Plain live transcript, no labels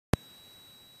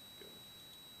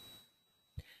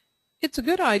It's a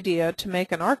good idea to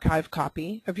make an archive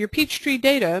copy of your Peachtree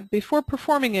data before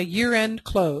performing a year-end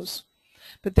close.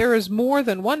 But there is more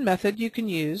than one method you can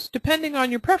use depending on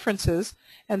your preferences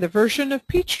and the version of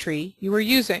Peachtree you are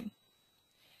using.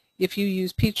 If you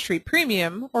use Peachtree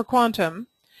Premium or Quantum,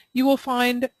 you will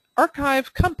find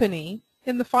Archive Company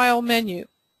in the File menu.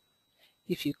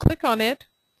 If you click on it,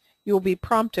 you will be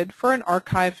prompted for an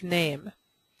archive name.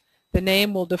 The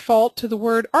name will default to the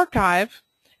word archive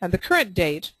and the current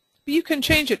date, but you can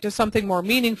change it to something more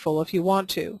meaningful if you want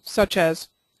to, such as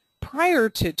prior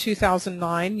to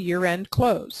 2009 year-end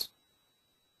close.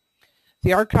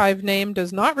 The archive name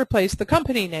does not replace the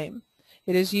company name.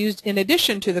 It is used in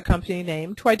addition to the company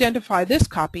name to identify this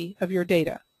copy of your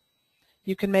data.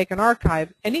 You can make an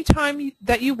archive anytime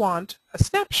that you want a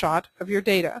snapshot of your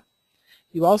data.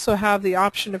 You also have the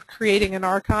option of creating an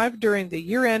archive during the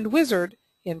year-end wizard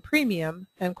in Premium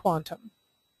and Quantum.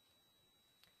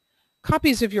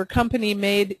 Copies of your company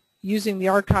made using the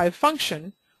archive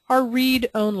function are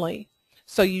read-only,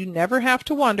 so you never have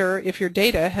to wonder if your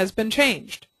data has been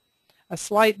changed. A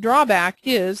slight drawback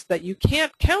is that you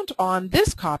can't count on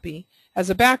this copy as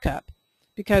a backup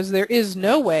because there is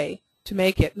no way to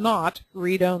make it not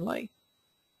read-only.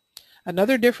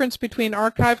 Another difference between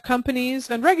archive companies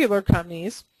and regular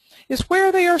companies is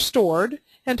where they are stored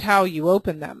and how you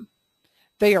open them.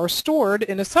 They are stored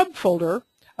in a subfolder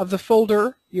of the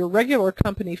folder your regular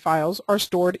company files are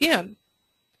stored in.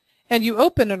 And you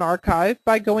open an archive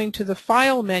by going to the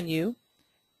File menu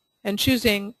and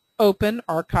choosing Open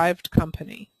Archived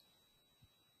Company.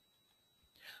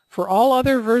 For all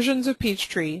other versions of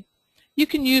Peachtree, you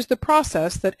can use the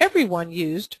process that everyone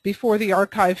used before the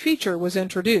archive feature was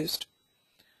introduced.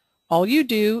 All you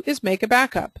do is make a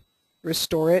backup,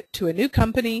 restore it to a new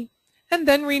company, and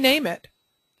then rename it.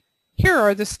 Here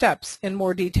are the steps in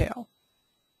more detail.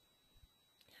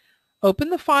 Open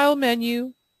the File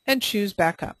menu and choose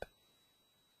Backup.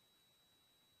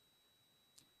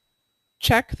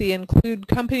 Check the Include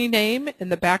Company Name in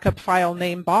the Backup File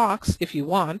Name box if you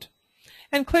want,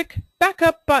 and click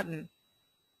Backup button.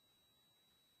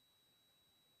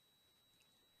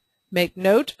 Make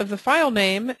note of the file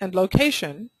name and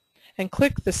location and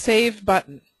click the Save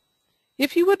button.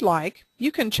 If you would like,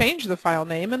 you can change the file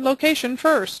name and location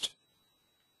first.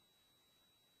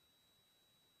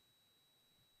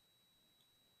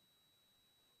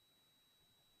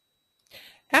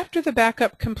 After the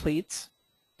backup completes,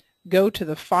 go to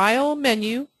the File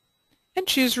menu and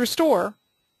choose Restore.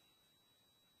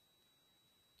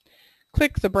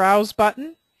 Click the Browse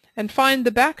button and find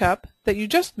the backup that you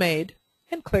just made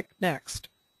and click Next.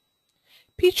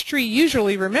 Peachtree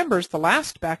usually remembers the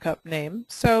last backup name,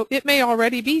 so it may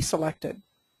already be selected.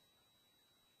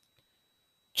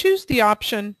 Choose the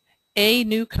option A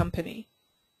New Company.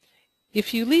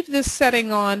 If you leave this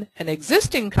setting on an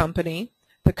existing company,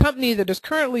 the company that is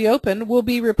currently open will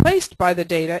be replaced by the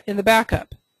data in the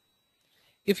backup.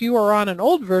 If you are on an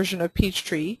old version of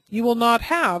Peachtree, you will not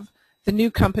have the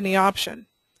New Company option.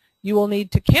 You will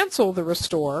need to cancel the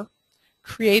restore,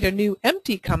 create a new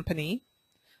empty company.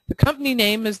 The company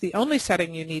name is the only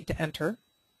setting you need to enter,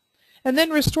 and then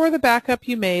restore the backup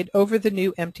you made over the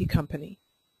new empty company.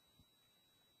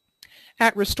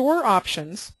 At Restore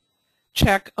Options,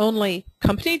 check only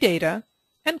Company Data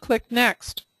and click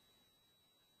Next.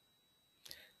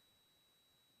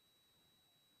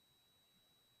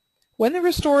 When the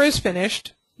restore is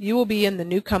finished, you will be in the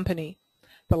new company.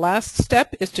 The last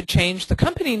step is to change the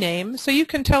company name so you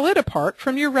can tell it apart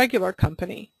from your regular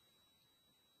company.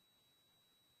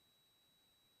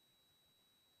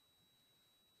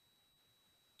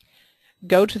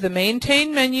 Go to the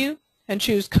Maintain menu and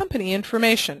choose Company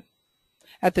Information.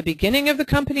 At the beginning of the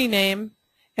company name,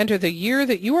 enter the year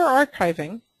that you are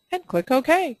archiving and click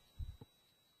OK.